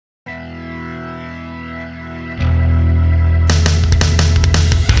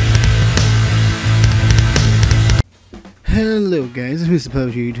Hello guys, it's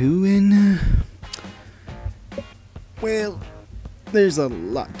MrPaulG2 and well, there's a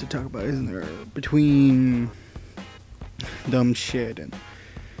lot to talk about, isn't there? Between dumb shit and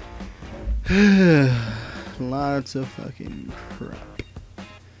lots of fucking crap.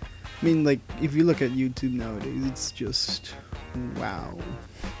 I mean, like, if you look at YouTube nowadays, it's just wow.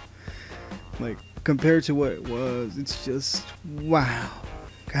 Like, compared to what it was, it's just wow.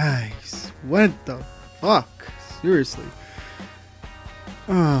 Guys, what the fuck? Seriously.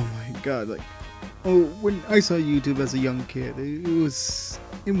 Oh my god, like, oh, when I saw YouTube as a young kid,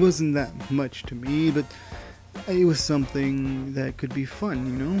 it wasn't that much to me, but it was something that could be fun,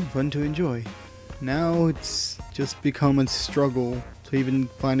 you know, fun to enjoy. Now it's just become a struggle to even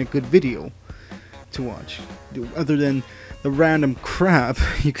find a good video to watch, other than the random crap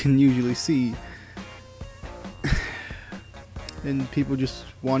you can usually see. And people just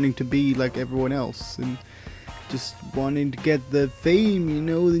wanting to be like everyone else, and just wanting to get the fame, you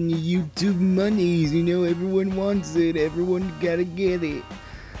know, and the YouTube monies, you know, everyone wants it, everyone gotta get it.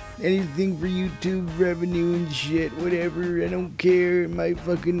 Anything for YouTube revenue and shit, whatever, I don't care, my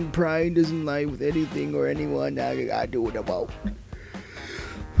fucking pride doesn't lie with anything or anyone, I do what I want.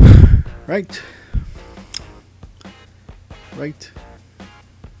 Right? Right?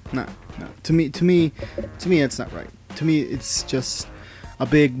 No. To me, it's not right. To me, it's just a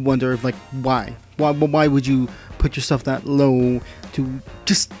big wonder of, like, why? Why would you put yourself that low to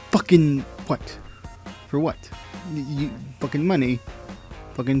just fucking what? For what? You fucking money,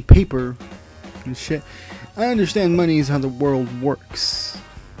 fucking paper and shit. I understand money is how the world works.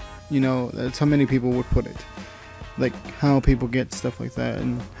 You know, that's how many people would put it. Like, how people get stuff like that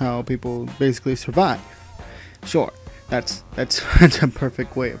and how people basically survive. Sure, that's a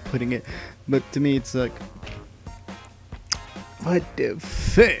perfect way of putting it. But to me, it's like, what the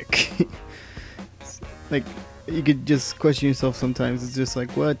fuck? Like, you could just question yourself sometimes. It's just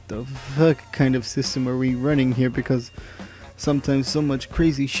like, what the fuck kind of system are we running here? Because sometimes so much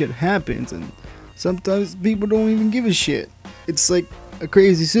crazy shit happens, and sometimes people don't even give a shit. It's like a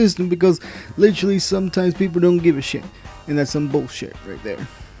crazy system because literally sometimes people don't give a shit, and that's some bullshit right there.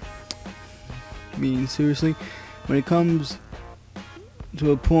 I mean, seriously, when it comes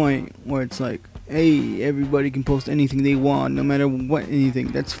to a point where it's like, hey, everybody can post anything they want, no matter what, anything.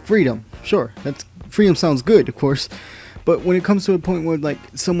 That's freedom. Sure, that's freedom sounds good, of course. But when it comes to a point where, like,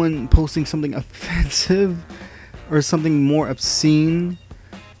 someone posting something offensive or something more obscene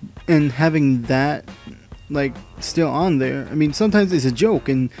and having that, like, still on there, I mean, sometimes it's a joke,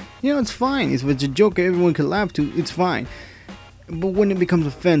 and, you know, it's fine. If it's a joke everyone can laugh to, it's fine. But when it becomes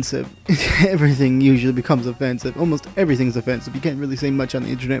offensive, everything usually becomes offensive. Almost everything's offensive. You can't really say much on the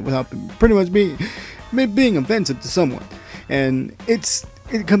internet without pretty much being offensive to someone. And it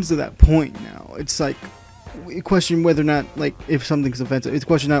comes to that point now. It's like, we question whether or not, like, if something's offensive. It's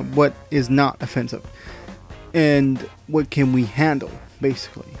question not what is not offensive. And what can we handle,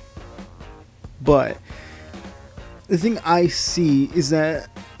 basically. But the thing I see is that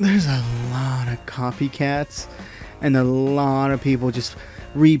there's a lot of copycats. And a lot of people just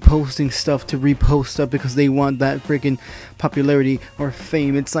reposting stuff to repost stuff because they want that freaking popularity or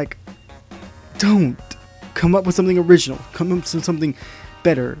fame. It's like, don't come up with something original. Come up with something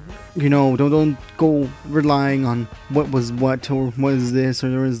better. You know, don't go relying on what was what or what is this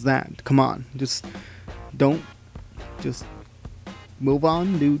or is that. Come on, just move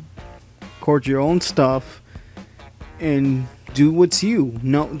on, dude. Record your own stuff and do what's you.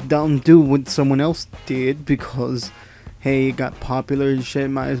 No, don't do what someone else did because, hey, it got popular and shit.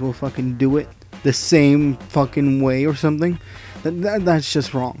 Might as well fucking do it the same fucking way or something. That's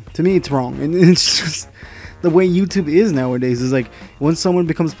just wrong. To me, it's wrong. And it's just the way YouTube is nowadays. Is like, once someone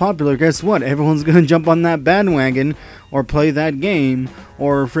becomes popular, guess what? Everyone's gonna jump on that bandwagon or play that game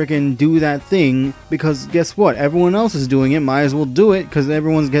or freaking do that thing because guess what? Everyone else is doing it. Might as well do it because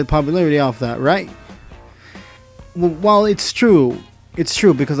everyone's getting popularity off that, right? Well, it's true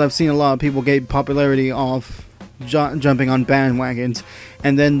because I've seen a lot of people get popularity off jumping on bandwagons,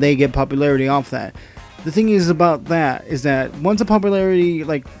 and then they get popularity off that. The thing is about that is that once a popularity,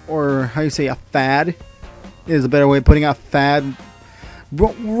 like, or how you say, a fad is a better way of putting out fad,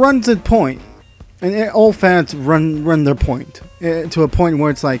 runs its point, and all fads run their point to a point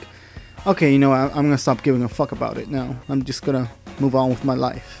where it's like, okay, you know, I'm gonna stop giving a fuck about it now. I'm just gonna move on with my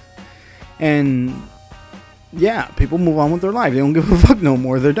life, and yeah, people move on with their life. They don't give a fuck no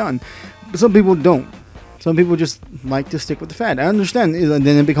more. They're done. But some people don't. Some people just like to stick with the fad. I understand. And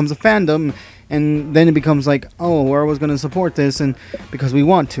then it becomes a fandom, and then it becomes like, oh, we're always going to support this, and because we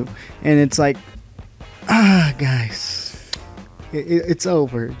want to. And it's like, guys, it's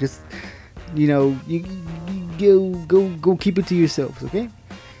over. Just, you know, you go keep it to yourselves, okay?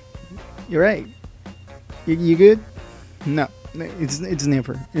 You're right. You good? No, it's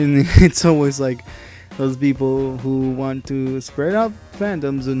never. And it's always like those people who want to spread out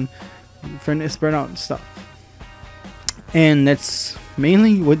fandoms and spread out stuff. And that's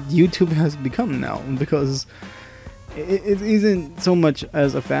mainly what YouTube has become now, because it isn't so much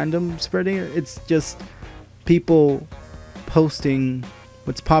as a fandom spreading, it's just people posting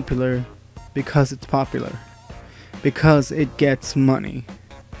what's popular because it's popular, because it gets money.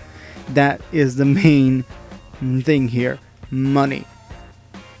 That is the main thing here. Money.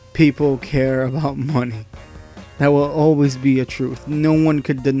 People care about money. That will always be a truth. No one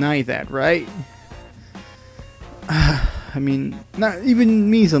could deny that, right? I mean, not even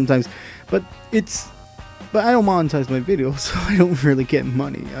me sometimes, but I don't monetize my videos, so I don't really get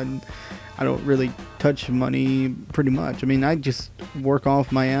money, and I don't really touch money pretty much. I mean, I just work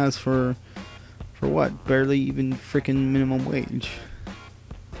off my ass for what? Barely even freaking minimum wage.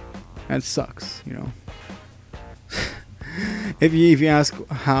 That sucks, you know. If you ask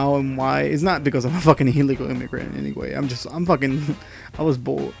how and why, it's not because I'm a fucking illegal immigrant anyway. I was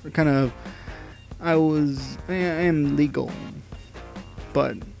bored. I am legal,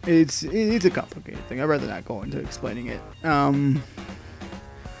 but it's a complicated thing. I'd rather not go into explaining it. To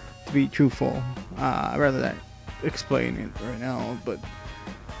be truthful, I'd rather not explain it right now. But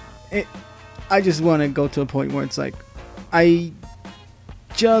I just want to go to a point where it's like, I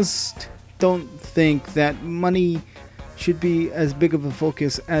just don't think that money should be as big of a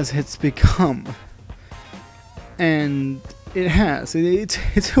focus as it's become, and it has.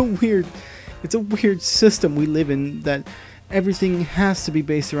 It's a weird system we live in, that everything has to be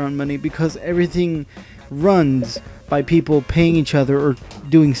based around money, because everything runs by people paying each other or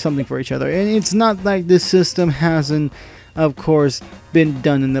doing something for each other. And it's not like this system hasn't, of course, been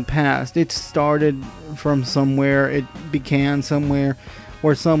done in the past. It started from somewhere, it began somewhere,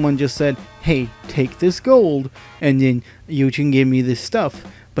 where someone just said, hey, take this gold and then you can give me this stuff.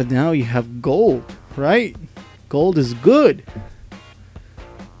 But now you have gold, right? Gold is good.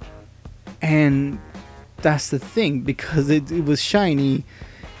 And that's the thing, because it was shiny,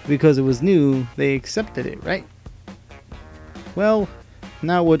 because it was new, they accepted it, right? Well,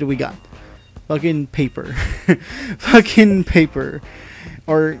 now what do we got? Fucking paper. Fucking paper.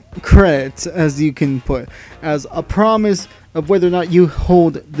 Or credits, as you can put, as a promise of whether or not you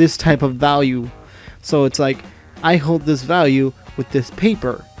hold this type of value. So it's like, I hold this value with this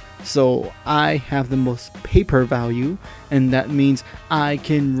paper, so I have the most paper value, and that means I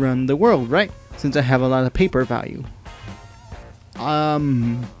can run the world, right? Since I have a lot of paper value.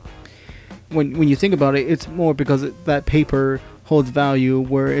 When you think about it, it's more because that paper holds value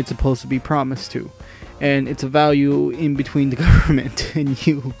where it's supposed to be promised to, and it's a value in between the government and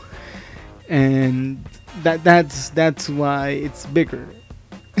you, and that's why it's bigger.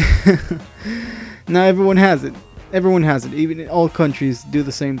 Now everyone has it. Everyone has it. Even all countries do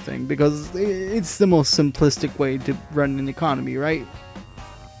the same thing, because it's the most simplistic way to run an economy, right?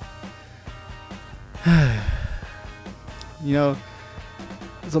 You know,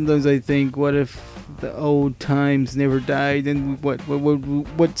 sometimes I think, what if the old times never died, and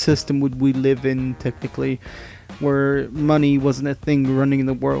what system would we live in technically, where money wasn't a thing running in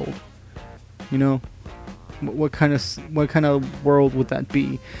the world? You know, what kind of world would that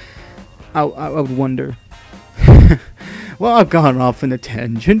be? I would wonder. Well, I've gone off in a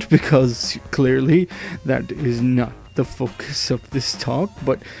tangent, because clearly that is not the focus of this talk,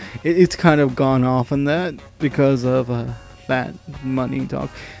 but it's kind of gone off on that because of that money talk.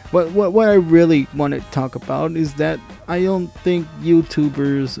 But what I really want to talk about is that I don't think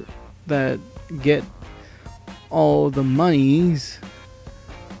YouTubers that get all the monies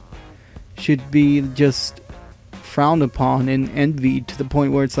should be just frowned upon and envied to the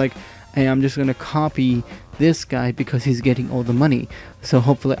point where it's like, hey, I'm just gonna copy this guy because he's getting all the money, so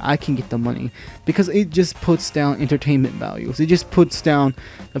hopefully I can get the money, because it just puts down entertainment values. It just puts down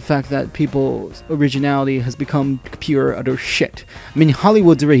the fact that people's originality has become pure utter shit. I mean,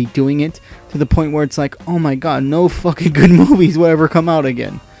 Hollywood's already doing it to the point where it's like, oh my god, no fucking good movies will ever come out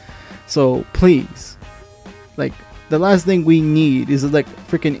again. So please, like, the last thing we need is like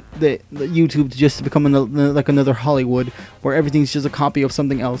freaking the YouTube to just become like another Hollywood, where everything's just a copy of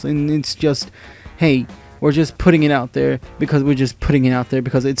something else, and it's just, hey, we're just putting it out there because we're just putting it out there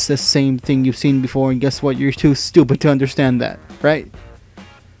because it's the same thing you've seen before, and guess what? You're too stupid to understand that, right?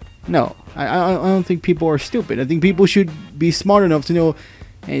 No, I don't think people are stupid. I think people should be smart enough to know,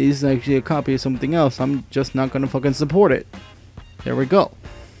 hey, this is actually a copy of something else. I'm just not gonna fucking support it. There we go.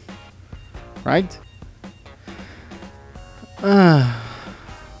 Right?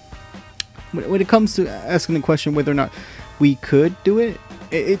 when it comes to asking the question whether or not we could do it,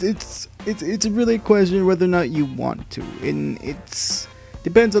 it's really a question whether or not you want to, and it's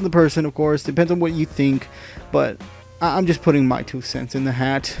depends on the person, of course, depends on what you think, but I'm just putting my 2 cents in the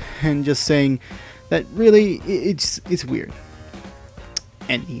hat and just saying that really it's weird.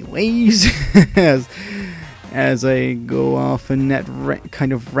 Anyways, as I go off in that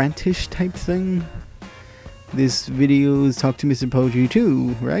kind of rantish type thing, this video is Talk to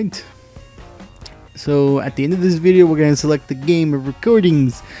MrPaulG2, right? So at the end of this video, we're gonna select the game of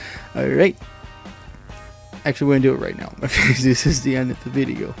recordings. All right. Actually, we're gonna do it right now. This is the end of the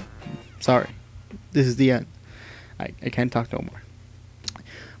video. Sorry, this is the end. I can't talk no more.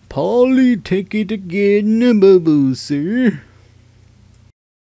 Paulie, take it again, boo sir.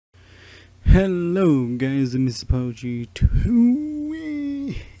 Hello guys, I'm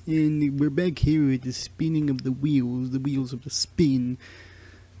MrPaulG2, and we're back here at the spinning of the wheels of the spin.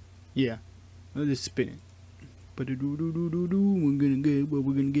 Yeah, I'll just spin it. We're gonna get what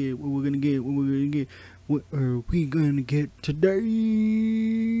we're gonna get, what we're gonna get, what we're gonna get. What are we gonna get today?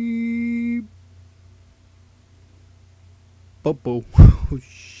 Popo. Oh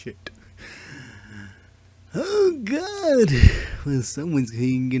shit. Oh god. Well, someone's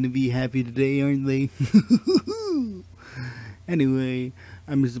gonna be happy today, aren't they? Anyway,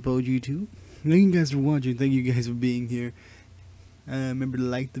 I'm MrPaulG2. Thank you guys for watching. Thank you guys for being here. Remember to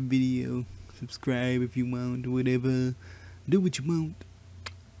like the video, subscribe if you want, whatever. Do what you want.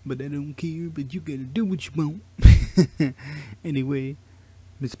 But I don't care, but you gotta do what you want. Anyway,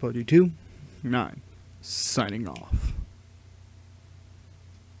 MrPaulG2, 9, signing off.